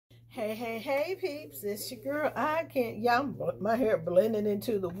Hey, peeps, it's your girl. My hair blending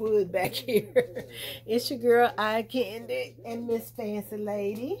into the wood back here. It's your girl, Eye Candy, and Miss Fancy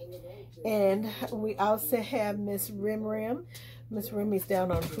Lady. And we also have Miss Rim Rim. Miss Remy's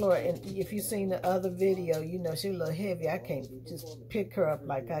down on the floor, and if you've seen the other video, you know she's a little heavy. I can't just pick her up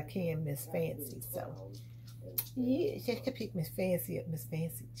like I can Miss Fancy. So, yeah, she can pick Miss Fancy up. Miss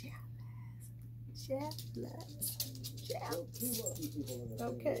Fancy, jealous.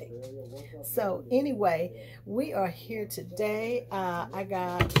 Okay, so anyway, we are here today. I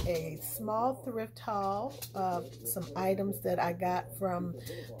got a small thrift haul of some items that I got from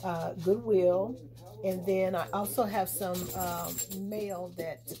Goodwill, and then I also have some mail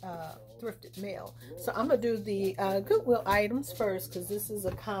that thrifted mail. So I'm gonna do the Goodwill items first because this is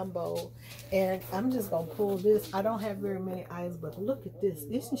a combo, and I'm just gonna pull this. I don't have very many items, but look at this.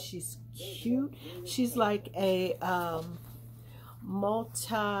 Isn't she cute? She's like a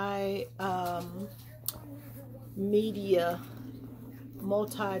multi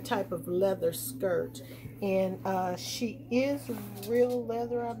type of leather skirt, and she is real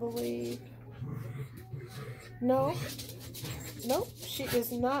leather, I believe. Nope, she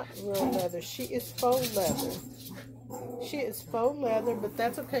is not real leather. She is faux leather. She is faux leather, but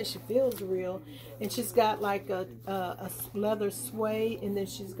that's okay. She feels real, and she's got like a leather suede, and then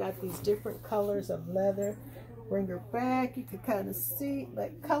she's got these different colors of leather. Bring her back. You can kind of see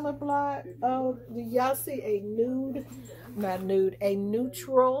like color block. Oh, do y'all see a nude? Not nude. A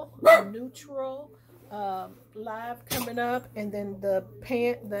neutral live coming up, and then the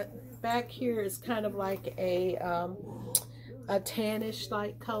back here is kind of like a tannish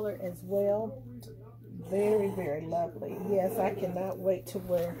like color as well. Very lovely. Yes, I cannot wait to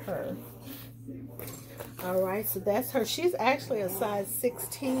wear her. All right, so that's her. She's actually a size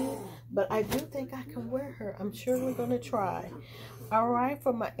 16, but I do think I can wear her. I'm sure we're going to try. All right,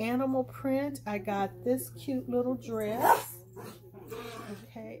 for my animal print, I got this cute little dress.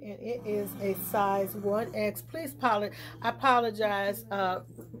 Okay, and it is a size 1X. Please apologize.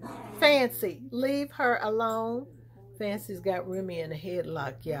 Fancy, leave her alone. Fancy's got Remy in a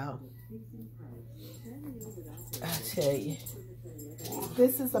headlock, y'all. I tell you.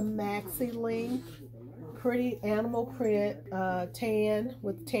 This is a maxi length. Pretty animal print, tan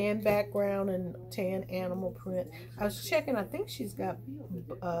with tan background and tan animal print. I was checking, I think she's got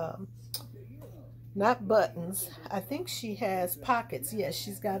not buttons. I think she has pockets. Yes,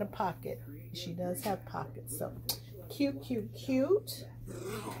 she's got a pocket. She does have pockets. So cute.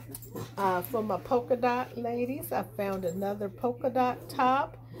 For my polka dot ladies, I found another polka dot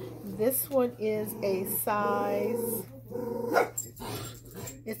top. This one is a size,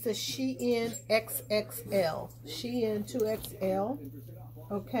 it's a Shein XXL. Shein 2XL.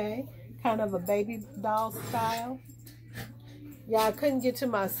 Okay. Kind of a baby doll style. Yeah, I couldn't get to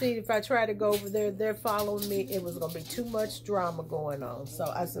my seat. If I tried to go over there, they're following me. It was going to be too much drama going on. So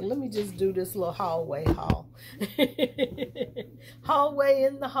I said, let me just do this little hallway haul. Hallway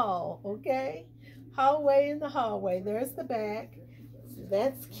in the hall, okay? Hallway in the hallway. There's the back.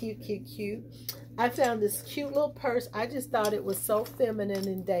 That's cute. I found this cute little purse. I just thought it was so feminine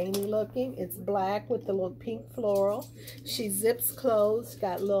and dainty looking. It's black with the little pink floral. She zips closed.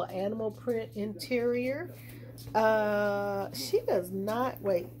 Got a little animal print interior. She does not,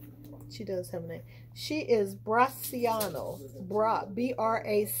 wait, she does have a name. She is Bracciano,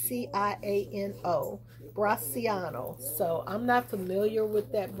 B-R-A-C-I-A-N-O, Bracciano. So I'm not familiar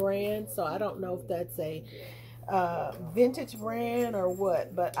with that brand, so I don't know if that's a vintage brand or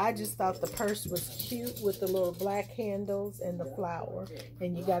what, but I just thought the purse was cute with the little black handles and the flower,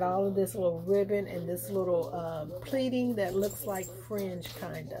 and you got all of this little ribbon and this little pleating that looks like fringe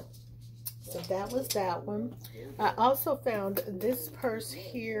kind of. So that was that one. I also found this purse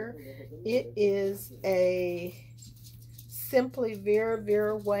here. It is a Simply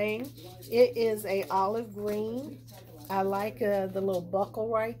Vera Wang. It is a olive green. I like the little buckle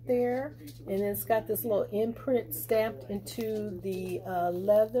right there, and it's got this little imprint stamped into the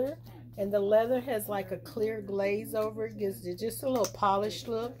leather, and the leather has like a clear glaze over it, gives it just a little polished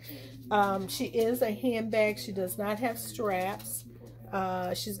look. She is a handbag. She does not have straps.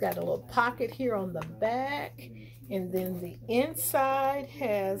 She's got a little pocket here on the back, and then the inside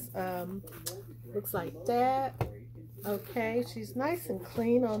has looks like that. Okay, she's nice and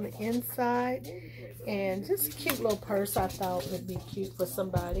clean on the inside, and just a cute little purse. I thought would be cute for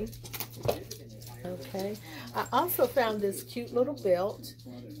somebody. Okay, I also found this cute little belt,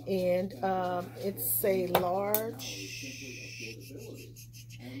 and it's a large.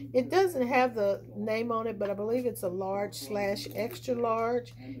 It doesn't have the name on it, but I believe it's a large/extra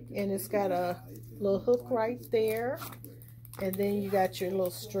large, and it's got a little hook right there. And then you got your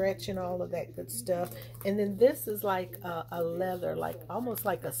little stretch and all of that good stuff. And then this is like a leather, like almost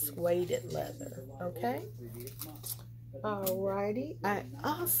like a suede leather. Okay. Alrighty. I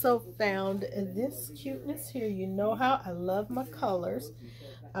also found this cuteness here. You know how I love my colors.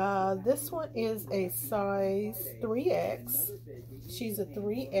 This one is a size 3X. She's a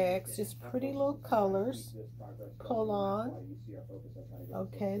 3X. Just pretty little colors. Pull on.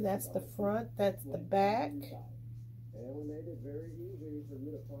 Okay, that's the front. That's the back.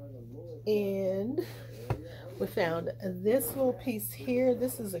 And we found this little piece here.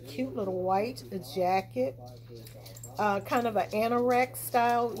 This is a cute little white jacket. Kind of an anorak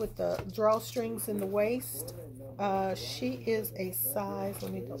style with the drawstrings in the waist. She is a size,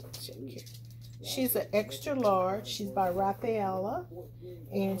 let me double check here. She's an extra large. She's by Rafaela.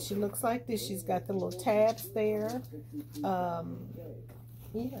 And she looks like this. She's got the little tabs there.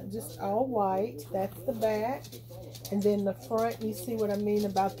 Yeah, just all white. That's the back. And then the front, you see what I mean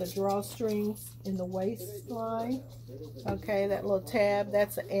about the drawstrings in the waistline. Okay, that little tab,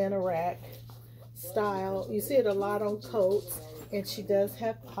 that's an anorak style. You see it a lot on coats. And she does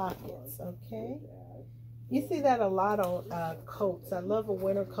have pockets, okay? You see that a lot on coats. I love a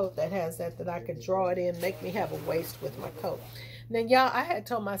winter coat that has that I could draw it in, make me have a waist with my coat. Now, y'all, I had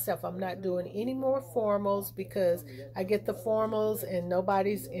told myself I'm not doing any more formals because I get the formals and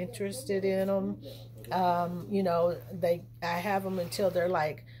nobody's interested in them. You know, I have them until they're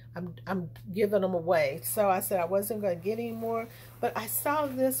like, I'm giving them away. So I said I wasn't going to get any more. But I saw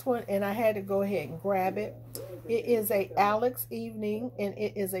this one and I had to go ahead and grab it. It is a Alex Evening and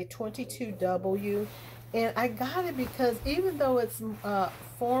it is a 22W. And I got it because even though it's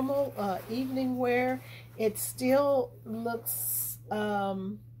formal evening wear, it still looks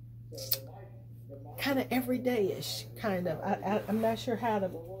kind of everyday-ish, kind of. I'm not sure how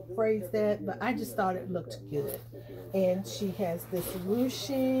to phrase that, but I just thought it looked good. And she has this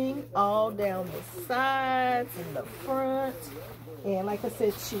ruching all down the sides and the front. And like I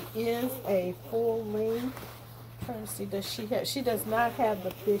said, she is a full length. I'm trying to see, does she have? She does not have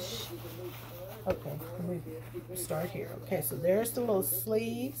the fish. Okay, let me start here. Okay, so there's the little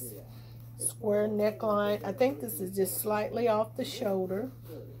sleeves, square neckline. I think this is just slightly off the shoulder.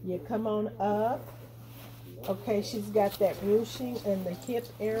 You come on up. Okay, she's got that ruching in the hip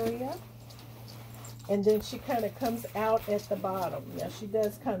area. And then she kind of comes out at the bottom. Yeah, she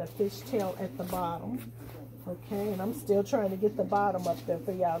does kind of fishtail at the bottom. Okay, and I'm still trying to get the bottom up there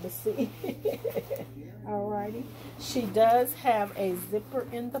for y'all to see. Alrighty. She does have a zipper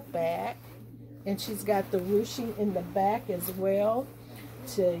in the back. And she's got the ruching in the back as well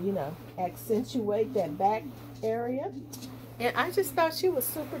to, you know, accentuate that back area. And I just thought she was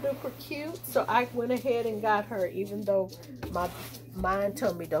super duper cute. So I went ahead and got her, even though my mind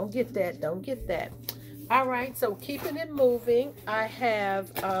told me, don't get that, don't get that. All right, so keeping it moving, I have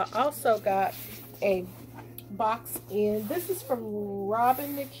also got a box in. This is from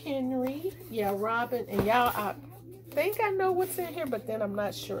Robin McHenry. Yeah, Robin. And y'all, I think I know what's in here, but then I'm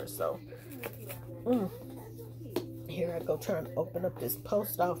not sure, so. Here I go trying to open up this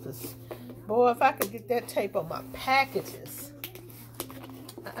post office. Boy, if I could get that tape on my packages,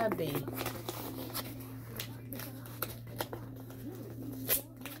 I'd be.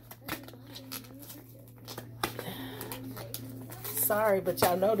 Sorry, but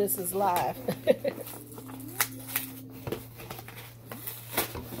y'all know this is live.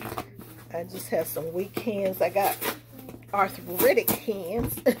 I just have some weak hands. I got arthritic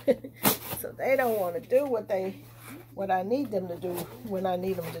hands. So they don't want to do what I need them to do when I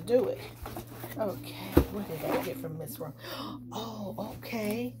need them to do it. Okay, what did I get from Miss Ron? Oh,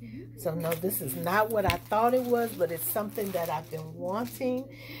 okay. So no, this is not what I thought it was, but it's something that I've been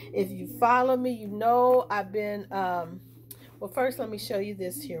wanting. If you follow me, you know I've been, well, first let me show you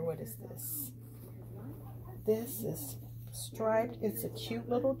this here. What is this? This is striped. It's a cute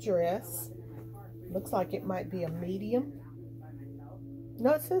little dress. Looks like it might be a medium.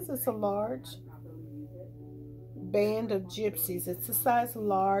 No, it says it's a large. Band of Gypsies. It's a size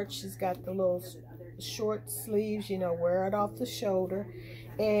large. She's got the little short sleeves, you know, wear it off the shoulder.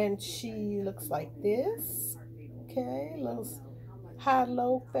 And she looks like this. Okay, little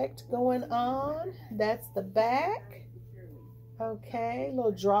high-low effect going on. That's the back. Okay,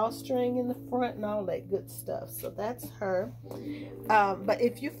 little drawstring in the front and all that good stuff. So that's her. But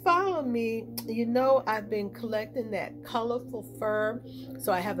if you follow me, you know I've been collecting that colorful fur.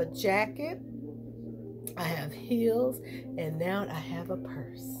 So I have a jacket, I have heels, and now I have a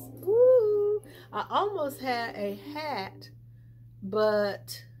purse. Woo! I almost had a hat,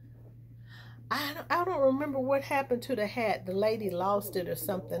 but I don't remember what happened to the hat. The lady lost it or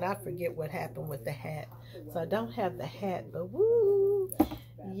something. I forget what happened with the hat. So I don't have the hat, but woo,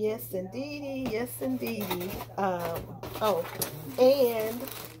 yes indeedy, yes indeedy. Oh, and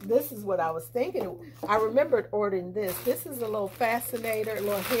this is what I was thinking. I remembered ordering this. This is a little fascinator, a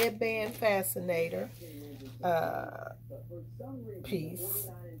little headband fascinator piece.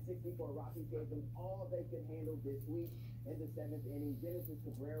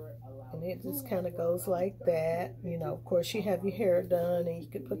 And it just kind of goes like that. You know, of course, you have your hair done and you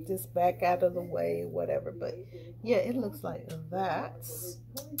could put this back out of the way, whatever. But yeah, it looks like that.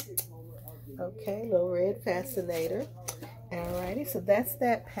 Okay, little red fascinator. Alrighty, so that's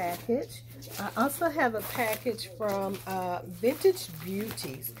that package. I also have a package from Vintage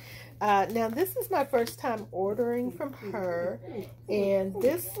Beauties. Now, this is my first time ordering from her, and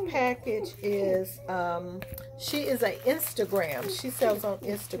this package is, she is an Instagram. She sells on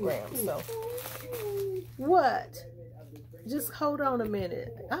Instagram, so. What? Just hold on a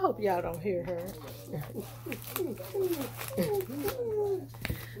minute. I hope y'all don't hear her.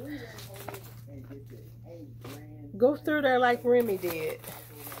 Go through there like Remy did.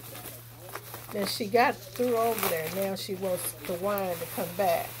 Now she got through over there. Now she wants the wine to come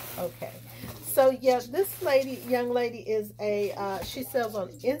back. Okay. So yeah, this lady, young lady is a, she sells on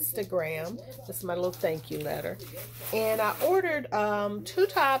Instagram. This is my little thank you letter. And I ordered 2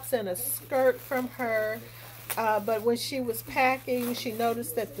 tops and a skirt from her. But when she was packing, she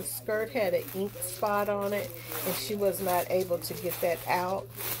noticed that the skirt had an ink spot on it, and she was not able to get that out.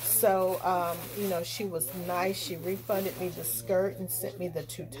 So, you know, she was nice. She refunded me the skirt and sent me the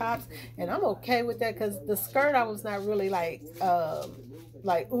 2 tops. And I'm okay with that, because the skirt, I was not really like,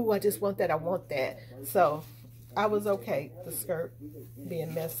 ooh, I just want that. I want that. So I was okay, the skirt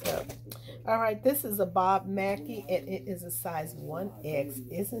being messed up. All right, this is a Bob Mackie, and it is a size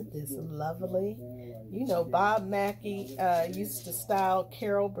 1X. Isn't this lovely? You know, Bob Mackie used to style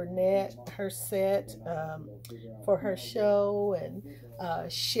Carol Burnett, her set, for her show, and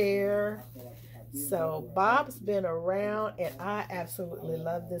Cher. So Bob's been around, and I absolutely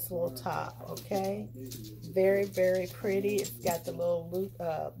love this little top, okay? Very, very pretty. It's got the little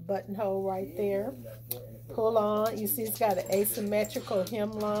buttonhole right there. Pull on. You see it's got an asymmetrical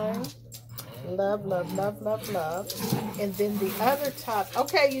hemline. Love, love, love, love, love. And then the other top.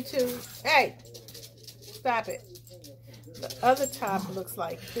 Okay, you two. Hey, stop it. The other top looks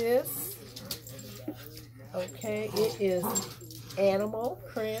like this. Okay, it is animal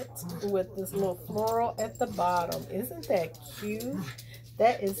print with this little floral at the bottom. Isn't that cute?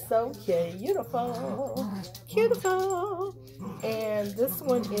 That is so beautiful. Beautiful. And this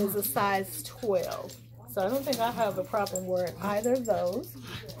one is a size 12. So I don't think I have a problem wearing either of those.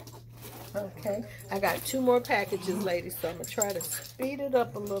 Okay, I got 2 more packages, ladies, so I'm going to try to speed it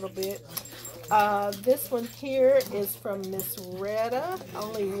up a little bit. This one here is from Miss Retta,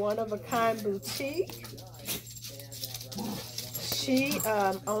 Only One of a Kind Boutique. She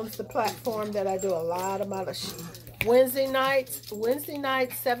owns the platform that I do a lot of my Wednesday nights,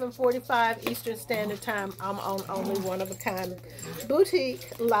 7:45 Eastern Standard Time. I'm on Only One of a Kind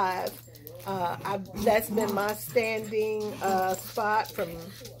Boutique Live. That's been my standing spot from,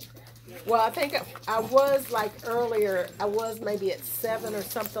 well, I think I was like earlier, I was maybe at 7 or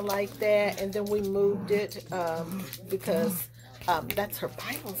something like that, and then we moved it because that's her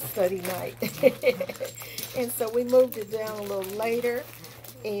Bible study night. And so we moved it down a little later,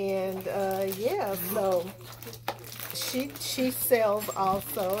 and yeah, so she sells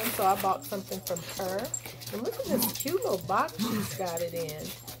also, and so I bought something from her. And look at this cute little box she's got it in.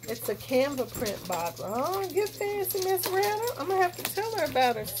 It's a Canva print box. Oh, get fancy, Miss Retta. I'm gonna have to tell her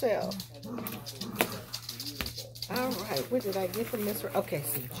about herself. All right, what did I get from Miss Retta? Okay,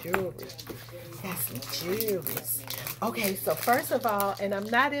 some jewelry. Got some jewelry. Okay, so first of all, and I'm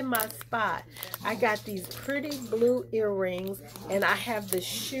not in my spot, I got these pretty blue earrings, and I have the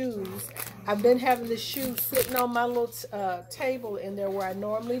shoes. I've been having the shoes sitting on my little table in there where I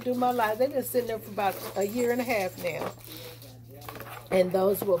normally do my live. They've been sitting there for about a year and a half now. And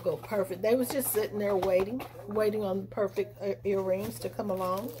those will go perfect. They was just sitting there waiting on the perfect earrings to come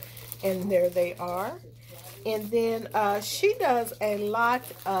along. And there they are. And then she does a lot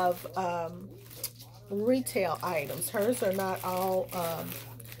of retail items. Hers are not all,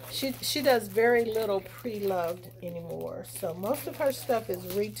 she does very little pre-loved anymore. So most of her stuff is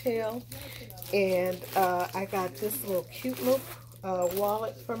retail. And I got this little cute little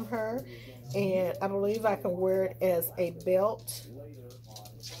wallet from her. And I believe I can wear it as a belt.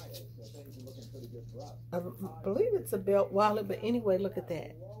 I believe it's a belt wallet, but anyway, look at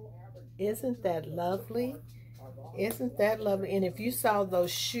that. Isn't that lovely? Isn't that lovely? And if you saw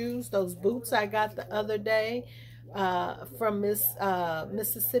those shoes, those boots I got the other day, from Miss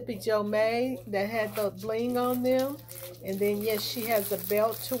Mississippi Joe May that had the bling on them. And then yes, she has a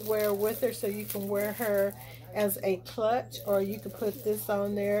belt to wear with her, so you can wear her as a clutch, or you can put this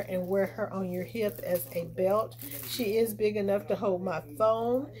on there and wear her on your hip as a belt. She is big enough to hold my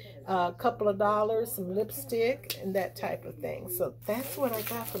phone, a couple of dollars, some lipstick, and that type of thing. So that's what I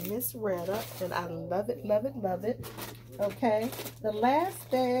got from Miss Retta, and I love it, love it, love it. Okay, the last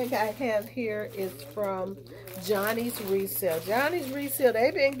bag I have here is from Johnny's Resale. Johnny's Resale,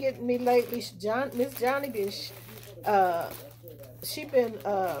 they've been getting me lately. Miss Johnny been she been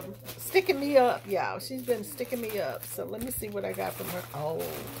sticking me up, y'all. She's been sticking me up. So let me see what I got from her. Oh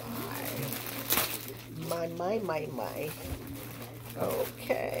my.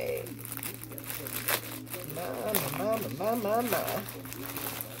 Okay. My.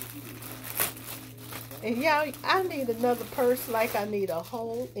 And y'all, I need another purse like I need a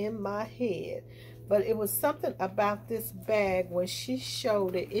hole in my head. But it was something about this bag when she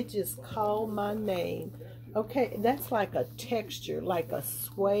showed it, it just called my name. Okay, that's like a texture, like a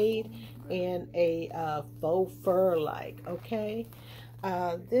suede and a faux fur like, okay?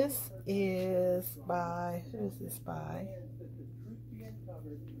 This is by, who is this by?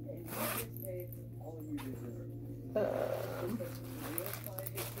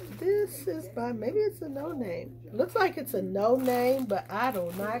 This is by, maybe it's a no name. Looks like it's a no name, but I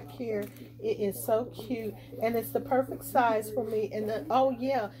do not care. It is so cute, and it's the perfect size for me. And then, oh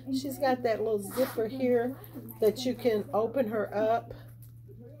yeah, she's got that little zipper here that you can open her up.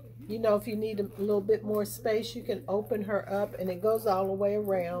 You know, if you need a little bit more space, you can open her up, and it goes all the way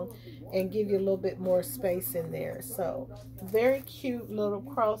around and give you a little bit more space in there. So very cute little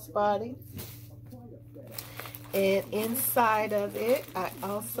crossbody. And inside of it, I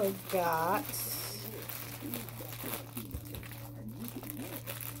also got let's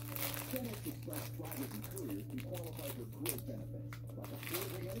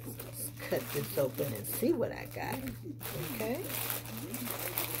cut this open and see what I got. Okay.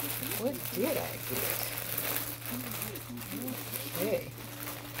 What did I get? Okay.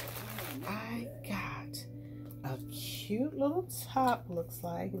 I got a cute little top, looks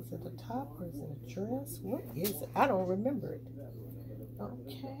like. Is it a top or is it a dress? What is it? I don't remember it.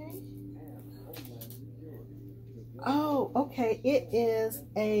 Okay. Oh, okay. It is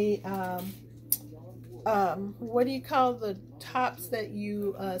a, what do you call the tops that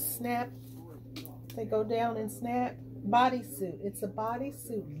you snap? They go down and snap? Bodysuit. It's a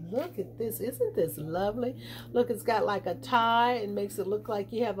bodysuit. Look at this. Isn't this lovely? Look, it's got like a tie. It makes it look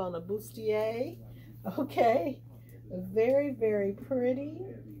like you have on a bustier. Okay. Very, very pretty.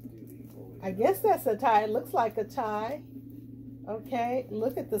 I guess that's a tie. It looks like a tie. Okay,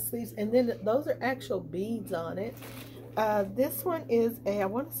 look at the sleeves. And then those are actual beads on it. This one is a, I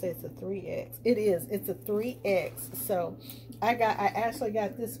want to say it's a 3X. It is. It's a 3X. So I actually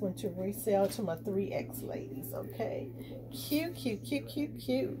got this one to resell to my 3X ladies. Okay. Cute, cute, cute, cute,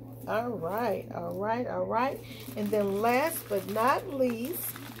 cute. All right, all right, all right. And then last but not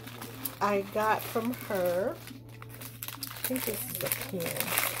least, I got from her, I think this is a pin,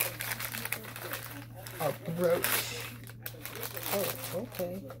 a brooch. Oh,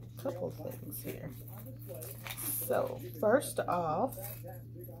 okay. A couple things here. So, first off,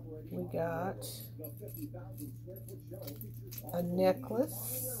 we got a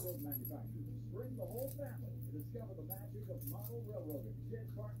necklace.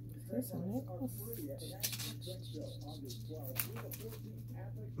 Is this a necklace?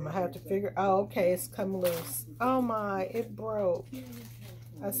 I'm gonna have to figure, oh, okay, it's come loose. Oh my, it broke.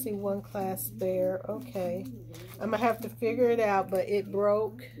 I see one clasp there. Okay. I'm gonna have to figure it out, but it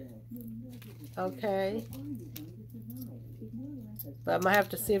broke. Okay. But I'm gonna have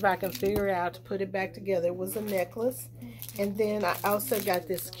to see if I can figure it out to put it back together. It was a necklace. And then I also got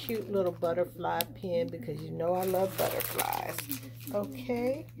this cute little butterfly pin because you know I love butterflies.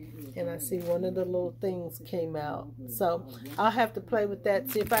 Okay. And I see one of the little things came out. So I'll have to play with that,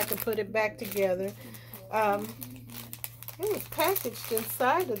 see if I can put it back together. It was packaged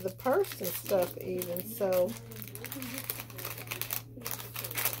inside of the purse and stuff even. So,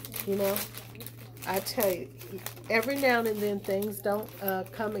 you know, I tell you, every now and then things don't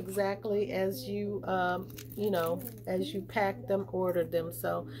come exactly as you, you know, as you pack them, order them.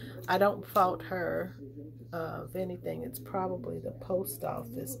 So I don't fault her. If anything, it's probably the post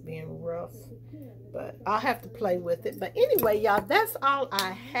office being rough. But I'll have to play with it. But anyway, y'all, that's all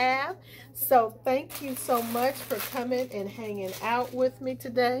I have. So thank you so much for coming and hanging out with me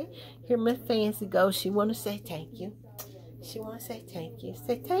today. Here Miss Fancy goes. She want to say thank you. She want to say thank you.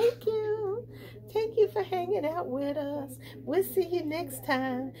 Say thank you. Thank you for hanging out with us. We'll see you next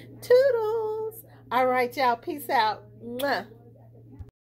time. Toodles. All right, y'all. Peace out. Mwah.